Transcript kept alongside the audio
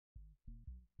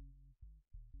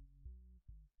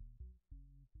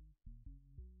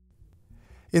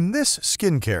In this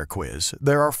skincare quiz,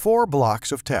 there are 4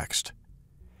 blocks of text.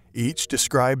 Each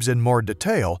describes in more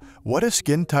detail what a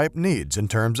skin type needs in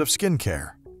terms of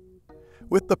skincare.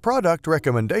 With the product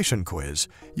recommendation quiz,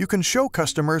 you can show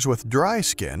customers with dry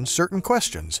skin certain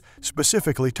questions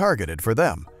specifically targeted for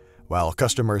them, while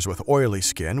customers with oily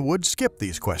skin would skip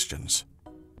these questions.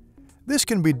 This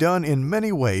can be done in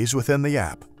many ways within the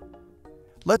app.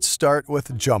 Let's start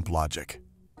with jump logic.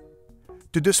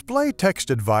 To display text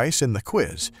advice in the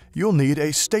quiz, you'll need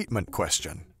a statement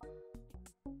question.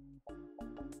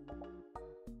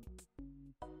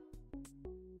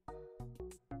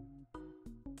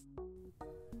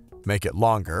 Make it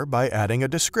longer by adding a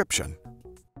description.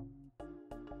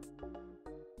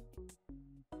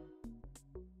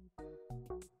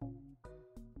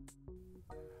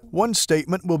 One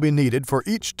statement will be needed for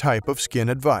each type of skin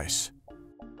advice.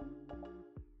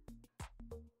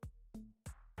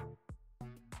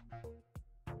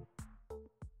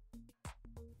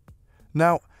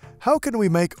 Now, how can we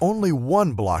make only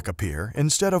one block appear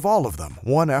instead of all of them,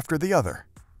 one after the other?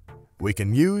 We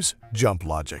can use jump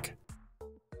logic.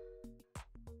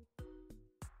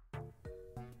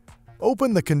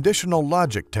 Open the Conditional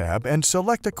Logic tab and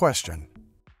select a question.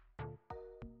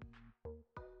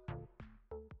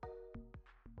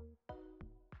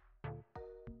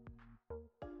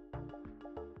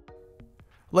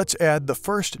 Let's add the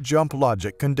first jump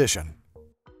logic condition.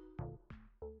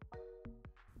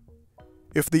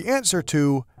 If the answer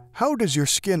to "How does your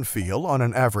skin feel on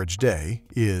an average day?"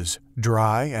 is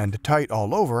dry and tight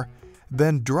all over,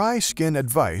 then dry skin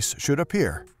advice should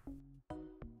appear.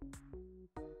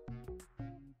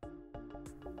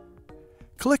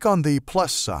 Click on the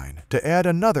plus sign to add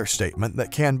another statement that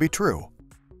can be true.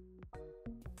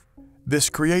 This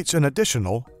creates an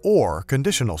additional or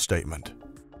conditional statement.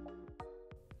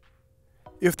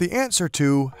 If the answer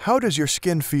to "How does your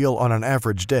skin feel on an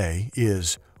average day?"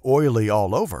 is oily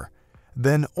all over,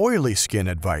 then oily skin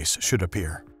advice should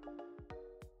appear.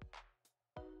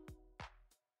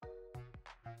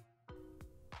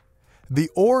 The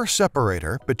or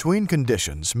separator between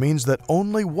conditions means that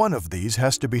only one of these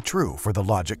has to be true for the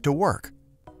logic to work.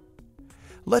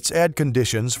 Let's add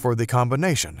conditions for the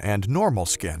combination and normal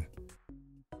skin.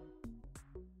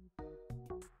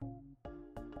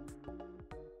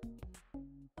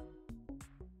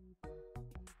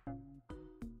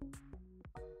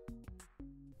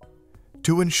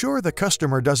 To ensure the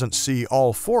customer doesn't see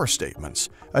all 4 statements,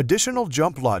 additional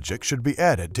jump logic should be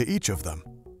added to each of them.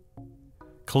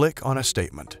 Click on a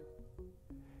statement.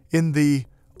 In the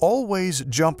Always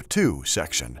Jump To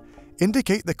section,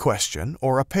 indicate the question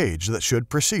or a page that should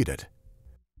precede it.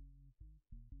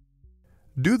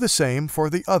 Do the same for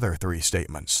the other 3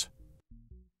 statements.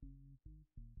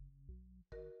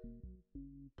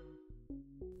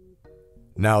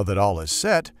 Now that all is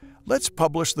set, let's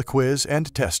publish the quiz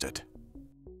and test it.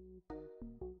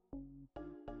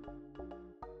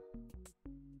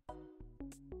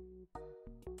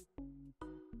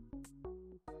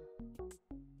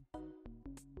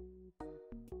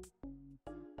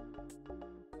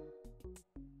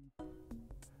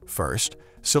 First,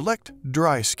 select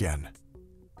Dry Skin.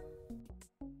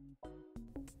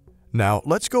 Now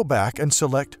let's go back and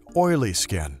select Oily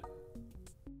Skin.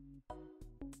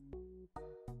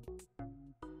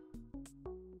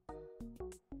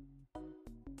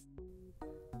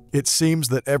 It seems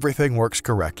that everything works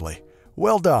correctly.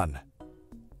 Well done!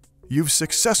 You've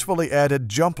successfully added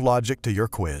jump logic to your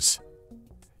quiz.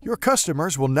 Your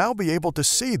customers will now be able to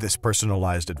see this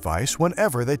personalized advice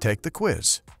whenever they take the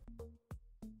quiz.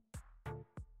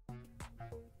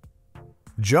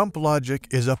 Jump logic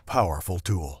is a powerful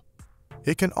tool.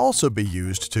 It can also be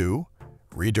used to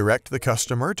redirect the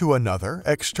customer to another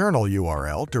external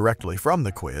URL directly from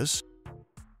the quiz,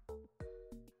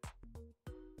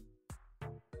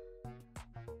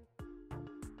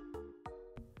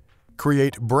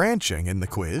 create branching in the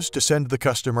quiz to send the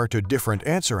customer to different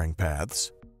answering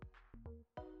paths,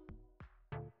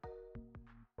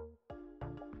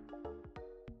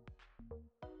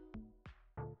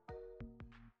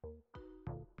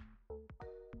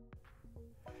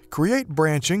 create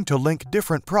branching to link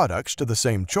different products to the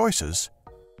same choices,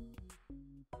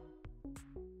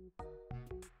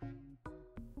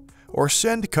 or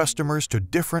send customers to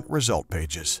different result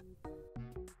pages.